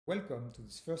Welcome to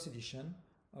this first edition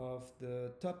of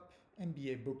the Top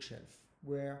MBA Bookshelf,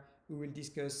 where we will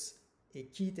discuss a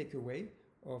key takeaway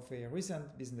of a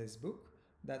recent business book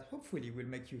that hopefully will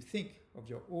make you think of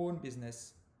your own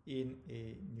business in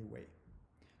a new way.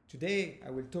 Today, I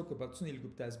will talk about Sunil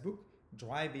Gupta's book,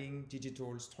 Driving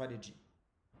Digital Strategy.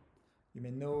 You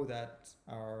may know that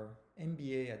our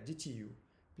MBA at DTU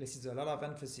places a lot of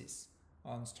emphasis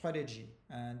on strategy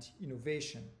and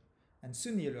innovation, and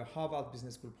Sunil, a Harvard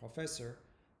Business School professor,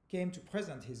 came to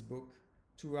present his book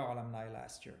to our alumni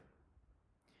last year.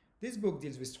 This book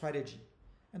deals with strategy,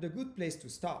 and a good place to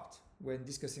start when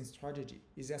discussing strategy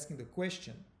is asking the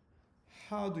question,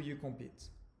 how do you compete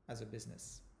as a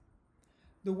business?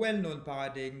 The well-known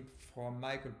paradigm from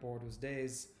Michael Porter's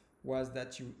days was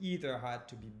that you either had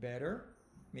to be better,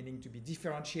 meaning to be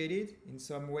differentiated in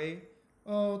some way,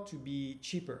 or to be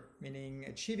cheaper, meaning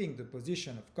achieving the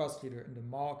position of cost leader in the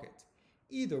market.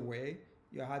 Either way,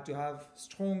 you had to have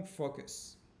strong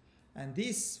focus. And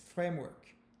this framework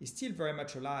is still very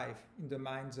much alive in the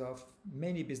minds of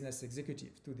many business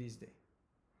executives to this day.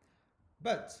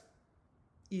 But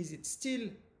is it still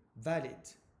valid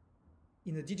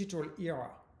in a digital era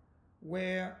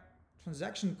where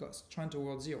transaction costs trend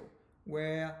towards zero,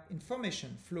 where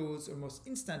information flows almost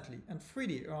instantly and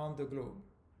freely around the globe?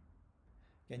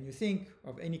 Can you think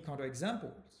of any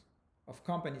counterexamples of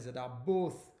companies that are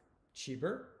both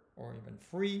cheaper or even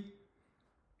free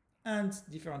and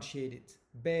differentiated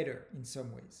better in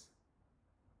some ways?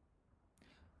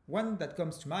 One that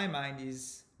comes to my mind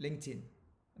is LinkedIn,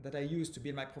 that I use to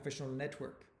build my professional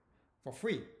network for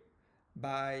free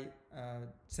by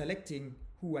selecting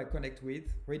who I connect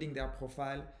with, reading their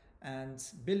profile, and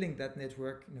building that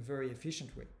network in a very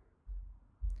efficient way.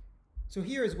 So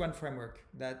here is one framework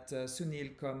that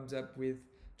Sunil comes up with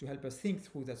to help us think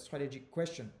through that strategic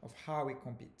question of how we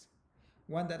compete.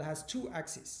 One that has two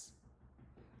axes.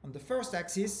 On the first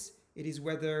axis, it is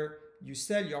whether you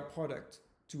sell your product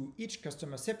to each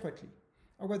customer separately,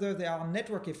 or whether there are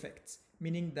network effects,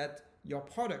 meaning that your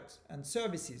product and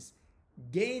services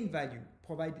gain value,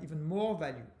 provide even more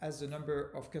value as the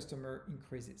number of customers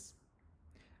increases.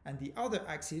 And the other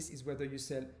axis is whether you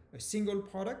sell a single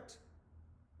product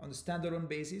on a standalone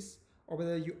basis, or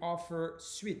whether you offer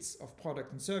suites of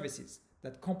products and services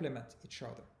that complement each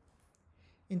other.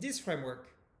 In this framework,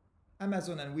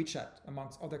 Amazon and WeChat,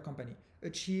 amongst other companies,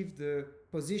 achieve the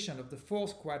position of the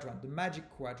fourth quadrant, the magic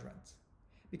quadrant,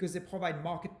 because they provide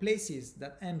marketplaces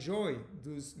that enjoy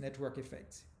those network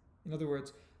effects. In other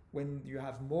words, when you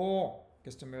have more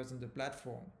customers on the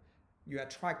platform, you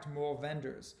attract more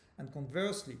vendors, and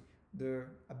conversely, the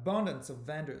abundance of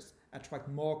vendors attract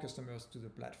more customers to the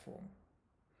platform.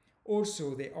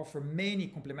 Also, they offer many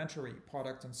complementary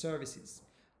products and services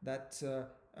that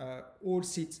all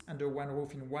sit under one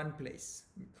roof in one place,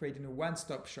 creating a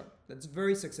one-stop shop that's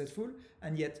very successful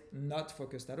and yet not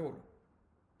focused at all.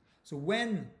 So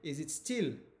when is it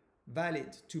still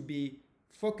valid to be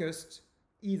focused,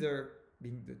 either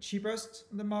being the cheapest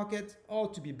in the market or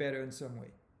to be better in some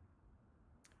way?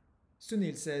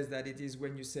 Sunil says that it is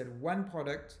when you sell one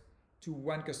product to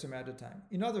one customer at a time.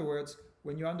 In other words,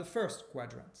 when you're on the first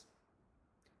quadrant.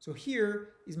 So here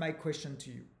is my question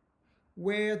to you.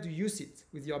 Where do you sit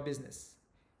with your business?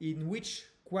 In which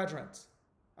quadrant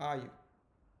are you?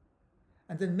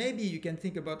 And then maybe you can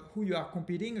think about who you are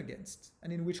competing against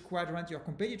and in which quadrant your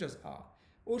competitors are.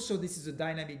 Also, this is a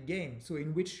dynamic game, so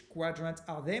in which quadrant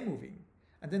are they moving?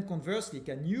 And then conversely,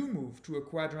 can you move to a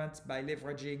quadrant by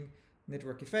leveraging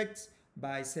network effects,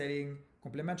 by selling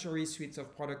complementary suites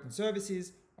of products and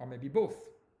services, or maybe both?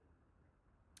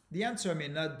 The answer may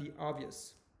not be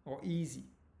obvious or easy,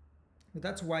 but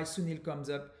that's why Sunil comes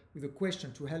up with a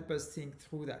question to help us think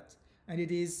through that. And it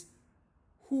is,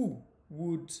 who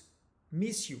would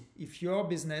miss you if your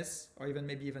business, or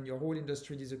maybe even your whole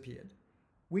industry, disappeared?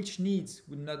 Which needs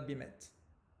would not be met?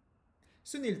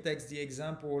 Sunil takes the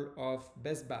example of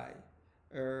Best Buy,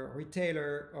 a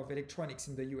retailer of electronics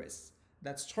in the US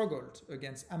that struggled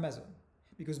against Amazon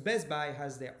because Best Buy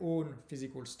has their own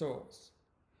physical stores.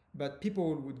 But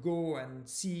people would go and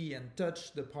see and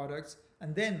touch the products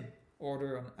and then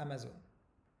order on Amazon.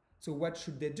 So what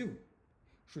should they do?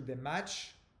 Should they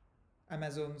match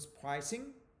Amazon's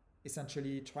pricing,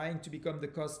 essentially trying to become the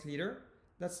cost leader?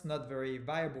 That's not very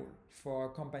viable for a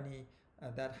company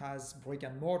that has brick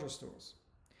and mortar stores.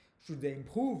 Should they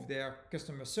improve their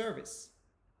customer service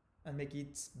and make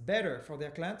it better for their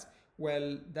clients?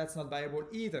 Well, that's not viable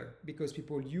either, because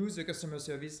people use the customer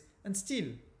service and still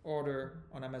order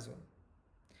on Amazon.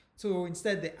 So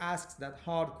instead, they asked that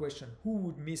hard question, who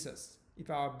would miss us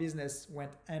if our business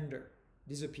went under,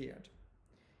 disappeared?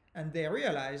 And they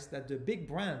realized that the big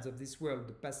brands of this world,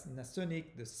 the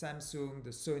Panasonic, the Samsung,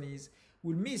 the Sonys,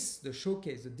 will miss the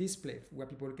showcase, the display where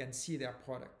people can see their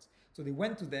products. So they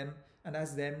went to them and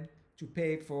asked them to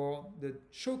pay for the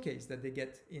showcase that they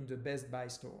get in the Best Buy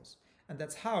stores. And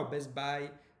that's how Best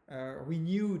Buy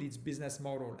renewed its business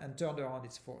model and turned around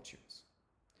its fortunes.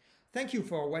 Thank you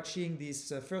for watching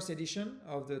this first edition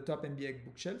of the Top MBA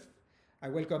Bookshelf. I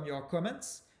welcome your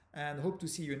comments and hope to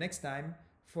see you next time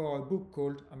for a book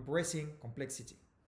called Embracing Complexity.